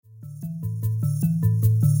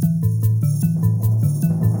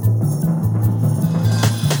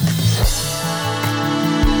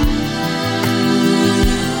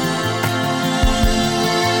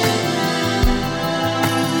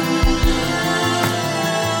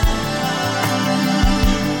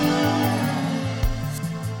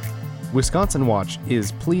Wisconsin Watch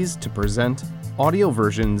is pleased to present audio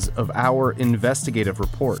versions of our investigative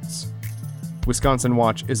reports. Wisconsin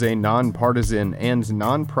Watch is a nonpartisan and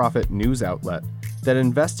nonprofit news outlet that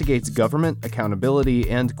investigates government accountability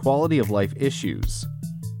and quality of life issues.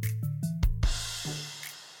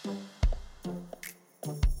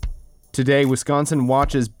 Today, Wisconsin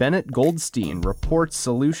Watch's Bennett Goldstein reports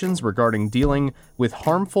solutions regarding dealing with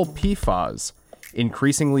harmful PFAS,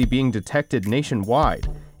 increasingly being detected nationwide,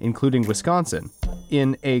 including Wisconsin,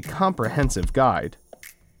 in a comprehensive guide.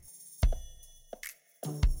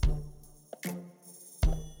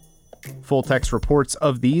 Full-text reports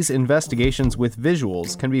of these investigations with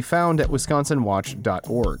visuals can be found at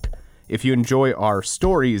wisconsinwatch.org. If you enjoy our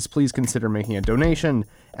stories, please consider making a donation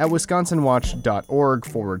at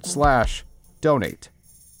wisconsinwatch.org/donate.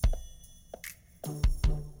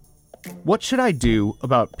 What should I do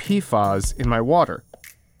about PFAS in my water?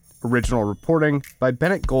 Original reporting by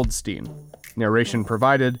Bennett Goldstein. Narration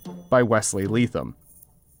provided by Wesley Leatham.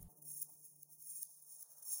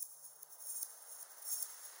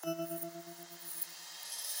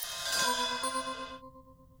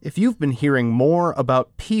 If you've been hearing more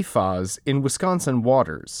about PFAS in Wisconsin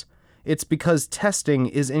waters, it's because testing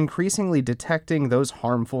is increasingly detecting those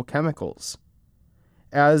harmful chemicals.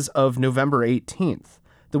 As of November 18th,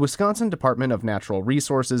 the Wisconsin Department of Natural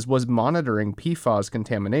Resources was monitoring PFAS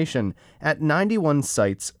contamination at 91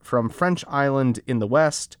 sites from French Island in the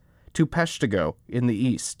west to Peshtigo in the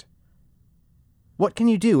east. What can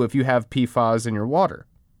you do if you have PFAS in your water?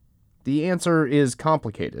 The answer is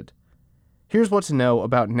complicated. Here's what to know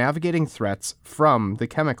about navigating threats from the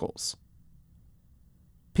chemicals.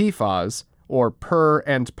 PFAS, or per-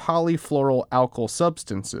 and polyfluoroalkyl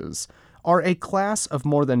substances, are a class of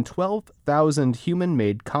more than 12,000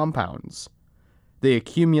 human-made compounds. They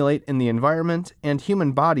accumulate in the environment and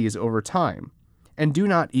human bodies over time, and do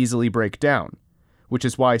not easily break down, which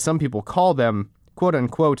is why some people call them,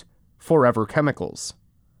 quote-unquote, forever chemicals.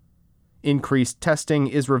 Increased testing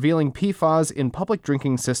is revealing PFAS in public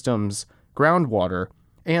drinking systems, groundwater,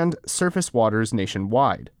 and surface waters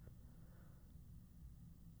nationwide.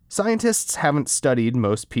 Scientists haven't studied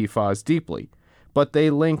most PFAS deeply, but they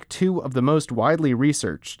link two of the most widely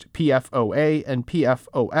researched, PFOA and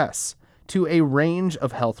PFOS, to a range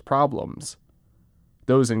of health problems.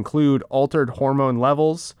 Those include altered hormone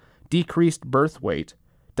levels, decreased birth weight,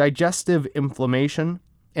 digestive inflammation,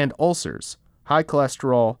 and ulcers, high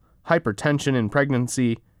cholesterol, hypertension in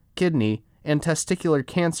pregnancy, kidney and testicular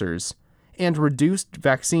cancers, and reduced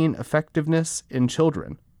vaccine effectiveness in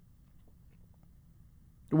children.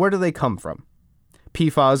 Where do they come from?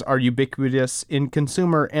 PFAS are ubiquitous in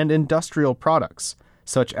consumer and industrial products,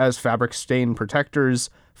 such as fabric stain protectors,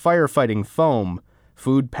 firefighting foam,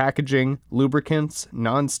 food packaging, lubricants,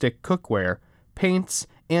 non-stick cookware, paints,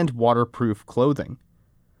 and waterproof clothing.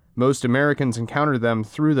 Most Americans encounter them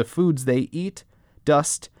through the foods they eat,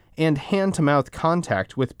 dust, and hand-to-mouth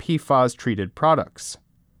contact with PFAS-treated products.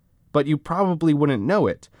 But you probably wouldn't know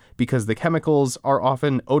it because the chemicals are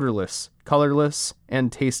often odorless, colorless, and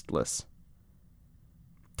tasteless.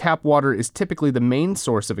 Tap water is typically the main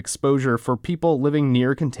source of exposure for people living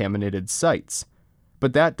near contaminated sites,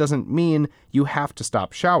 but that doesn't mean you have to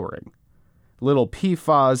stop showering. Little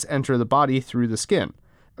PFAS enter the body through the skin,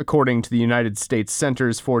 according to the United States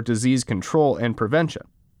Centers for Disease Control and Prevention.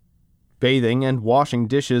 Bathing and washing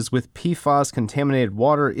dishes with PFAS-contaminated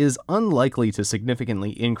water is unlikely to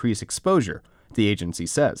significantly increase exposure, the agency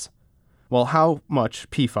says. Well, how much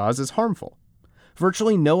PFAS is harmful?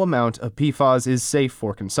 Virtually no amount of PFAS is safe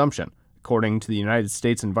for consumption, according to the United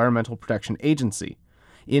States Environmental Protection Agency.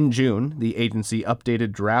 In June, the agency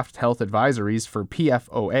updated draft health advisories for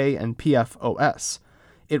PFOA and PFOS.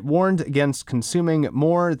 It warned against consuming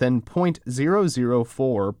more than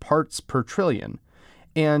 0.004 parts per trillion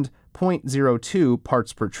and 0.02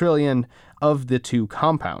 parts per trillion of the two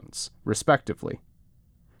compounds, respectively.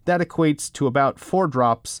 That equates to about 4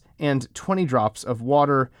 drops and 20 drops of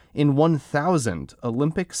water in 1,000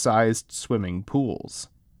 Olympic-sized swimming pools.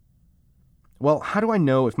 Well, how do I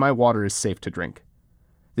know if my water is safe to drink?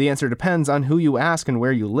 The answer depends on who you ask and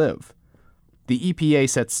where you live. The EPA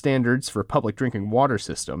sets standards for public drinking water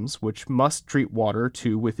systems, which must treat water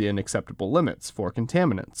to within acceptable limits for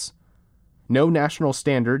contaminants. No national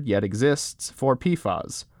standard yet exists for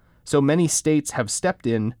PFAS, so many states have stepped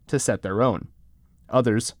in to set their own.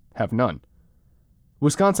 Others have none.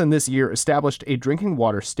 Wisconsin this year established a drinking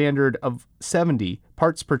water standard of 70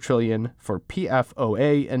 parts per trillion for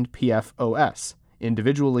PFOA and PFOS,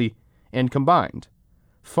 individually and combined,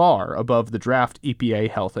 far above the draft EPA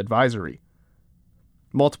health advisory.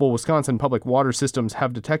 Multiple Wisconsin public water systems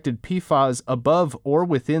have detected PFAS above or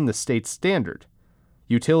within the state's standard.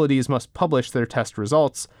 Utilities must publish their test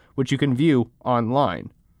results, which you can view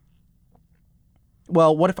online.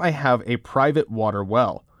 Well, what if I have a private water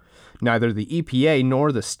well? Neither the EPA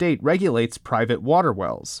nor the state regulates private water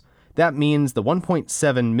wells. That means the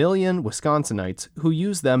 1.7 million Wisconsinites who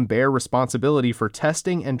use them bear responsibility for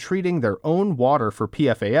testing and treating their own water for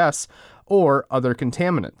PFAS or other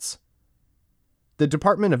contaminants. The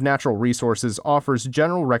Department of Natural Resources offers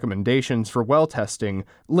general recommendations for well testing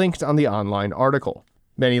linked on the online article.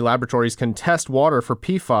 Many laboratories can test water for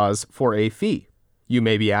PFAS for a fee. You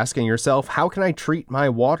may be asking yourself, how can I treat my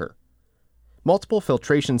water? Multiple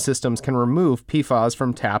filtration systems can remove PFAS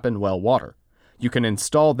from tap and well water. You can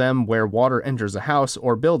install them where water enters a house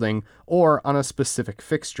or building or on a specific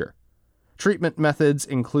fixture. Treatment methods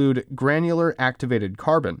include granular activated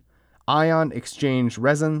carbon, ion exchange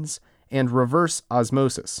resins, and reverse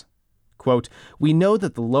osmosis. Quote, "We know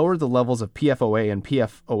that the lower the levels of PFOA and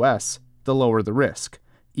PFOS, the lower the risk,"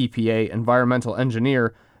 EPA environmental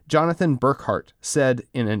engineer Jonathan Burkhart said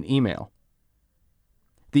in an email.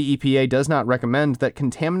 The EPA does not recommend that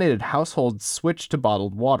contaminated households switch to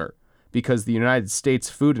bottled water, because the United States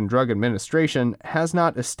Food and Drug Administration has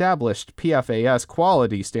not established PFAS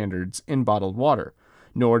quality standards in bottled water,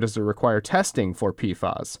 nor does it require testing for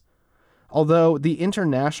PFAS. Although the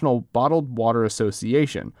International Bottled Water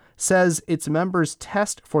Association says its members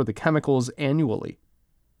test for the chemicals annually.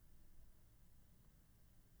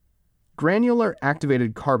 Granular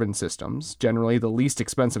activated carbon systems, generally the least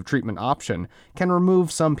expensive treatment option, can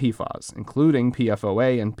remove some PFAS, including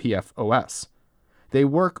PFOA and PFOS. They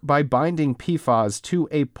work by binding PFAS to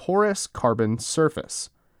a porous carbon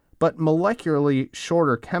surface, but molecularly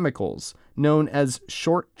shorter chemicals, known as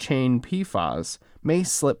short-chain PFAS, may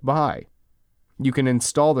slip by. You can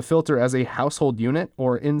install the filter as a household unit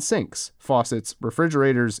or in sinks, faucets,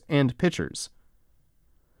 refrigerators, and pitchers.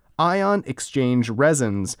 Ion exchange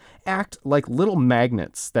resins act like little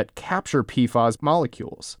magnets that capture PFAS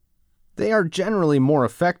molecules. They are generally more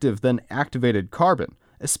effective than activated carbon,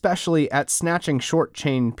 especially at snatching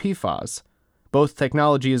short-chain PFAS. Both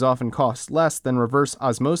technologies often cost less than reverse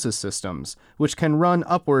osmosis systems, which can run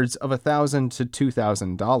upwards of $1,000 to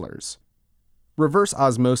 $2,000. Reverse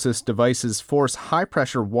osmosis devices force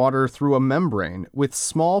high-pressure water through a membrane with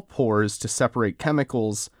small pores to separate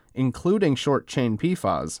chemicals, including short-chain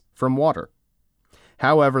PFAS, from water.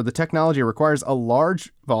 However, the technology requires a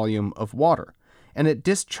large volume of water, and it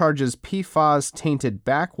discharges PFAS-tainted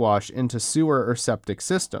backwash into sewer or septic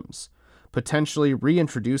systems, potentially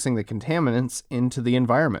reintroducing the contaminants into the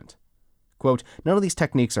environment. Quote, "None of these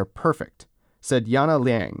techniques are perfect," said Yana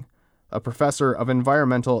Liang, a professor of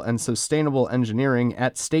environmental and sustainable engineering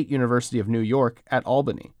at State University of New York at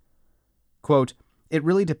Albany. Quote, "It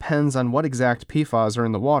really depends on what exact PFAS are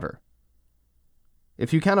in the water.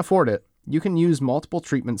 If you can afford it, you can use multiple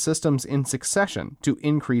treatment systems in succession to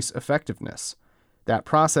increase effectiveness. That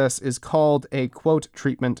process is called a, quote,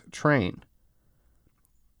 treatment train."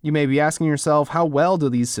 You may be asking yourself, how well do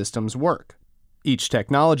these systems work? Each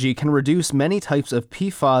technology can reduce many types of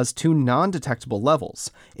PFAS to non-detectable levels,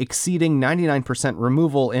 exceeding 99%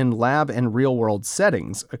 removal in lab and real-world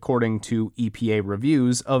settings, according to EPA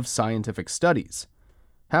reviews of scientific studies.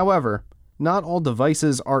 However, not all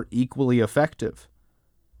devices are equally effective.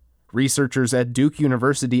 Researchers at Duke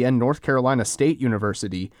University and North Carolina State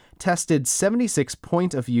University tested 76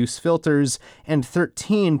 point-of-use filters and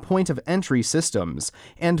 13 point-of-entry systems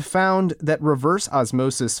and found that reverse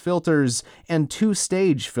osmosis filters and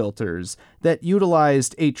two-stage filters that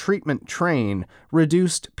utilized a treatment train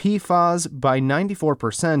reduced PFAS by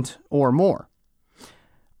 94% or more.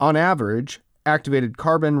 On average, activated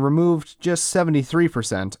carbon removed just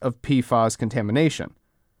 73% of PFAS contamination.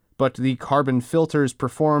 But the carbon filters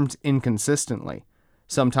performed inconsistently.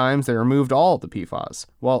 Sometimes they removed all the PFAS,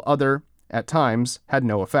 while other, at times, had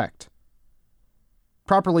no effect.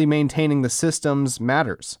 Properly maintaining the systems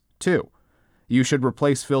matters, too. You should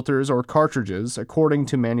replace filters or cartridges according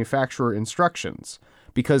to manufacturer instructions,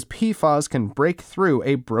 because PFAS can break through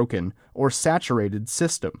a broken or saturated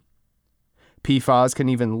system. PFAS can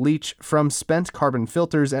even leach from spent carbon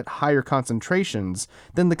filters at higher concentrations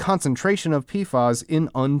than the concentration of PFAS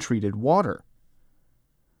in untreated water.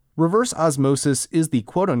 Reverse osmosis is the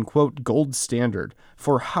quote-unquote gold standard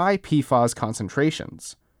for high PFAS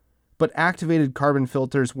concentrations. But activated carbon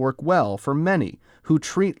filters work well for many who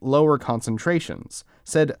treat lower concentrations,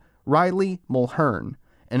 said Riley Mulhern,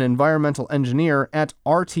 an environmental engineer at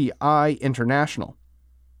RTI International.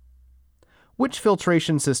 Which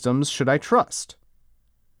filtration systems should I trust?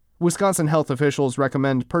 Wisconsin health officials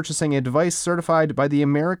recommend purchasing a device certified by the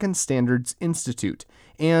American Standards Institute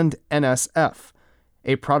and NSF,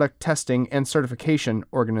 a product testing and certification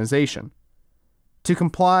organization. To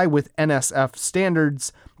comply with NSF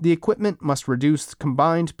standards, the equipment must reduce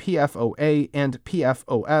combined PFOA and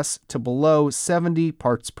PFOS to below 70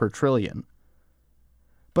 parts per trillion.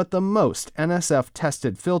 But the most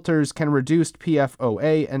NSF-tested filters can reduce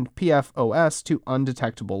PFOA and PFOS to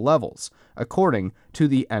undetectable levels, according to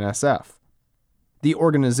the NSF. The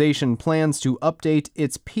organization plans to update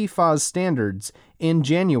its PFAS standards in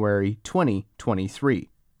January 2023.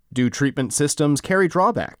 Do treatment systems carry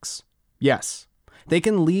drawbacks? Yes. They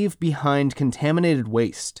can leave behind contaminated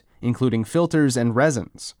waste, including filters and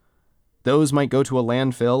resins. Those might go to a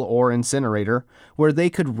landfill or incinerator, where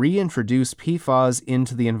they could reintroduce PFAS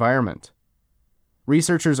into the environment.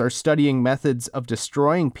 Researchers are studying methods of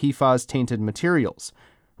destroying PFAS-tainted materials,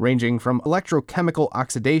 ranging from electrochemical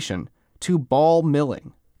oxidation to ball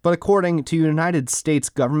milling. But according to United States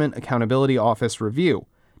Government Accountability Office review,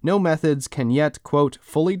 no methods can yet, quote,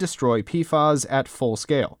 fully destroy PFAS at full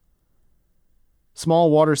scale.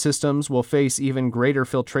 Small water systems will face even greater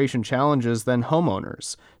filtration challenges than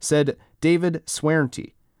homeowners, said David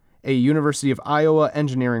Swernty, a University of Iowa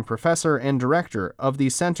engineering professor and director of the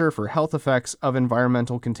Center for Health Effects of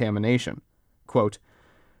Environmental Contamination. Quote,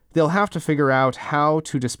 they'll have to figure out how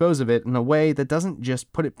to dispose of it in a way that doesn't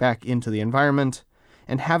just put it back into the environment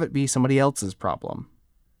and have it be somebody else's problem.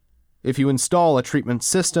 If you install a treatment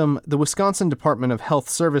system, the Wisconsin Department of Health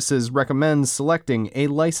Services recommends selecting a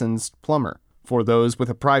licensed plumber. For those with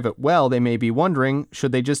a private well, they may be wondering,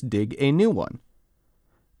 should they just dig a new one?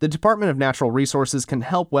 The Department of Natural Resources can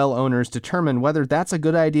help well owners determine whether that's a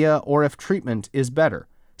good idea or if treatment is better,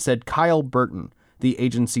 said Kyle Burton, the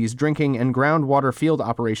agency's Drinking and Groundwater Field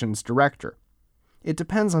Operations Director. It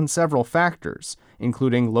depends on several factors,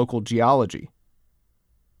 including local geology.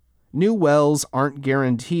 New wells aren't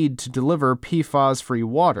guaranteed to deliver PFAS-free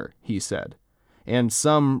water, he said, and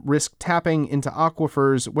some risk tapping into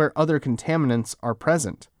aquifers where other contaminants are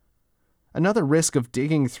present. Another risk of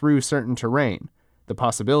digging through certain terrain, the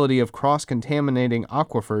possibility of cross-contaminating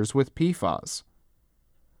aquifers with PFAS.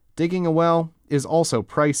 Digging a well is also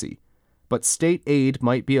pricey, but state aid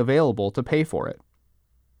might be available to pay for it.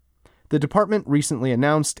 The department recently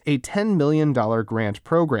announced a $10 million grant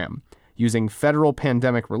program using federal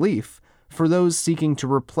pandemic relief for those seeking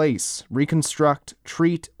to replace, reconstruct,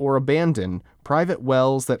 treat, or abandon private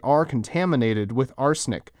wells that are contaminated with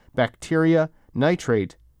arsenic, bacteria,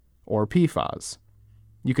 nitrate, or PFAS.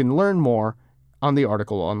 You can learn more on the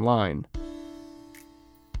article online.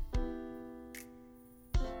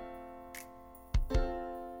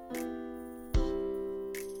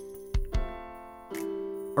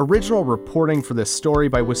 Original reporting for this story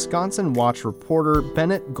by Wisconsin Watch reporter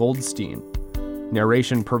Bennett Goldstein.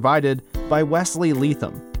 Narration provided by Wesley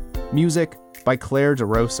Leatham. Music by Claire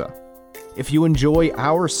DeRosa. If you enjoy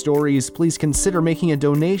our stories, please consider making a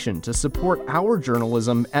donation to support our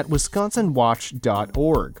journalism at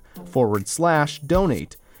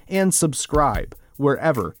wisconsinwatch.org/donate and subscribe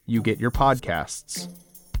wherever you get your podcasts.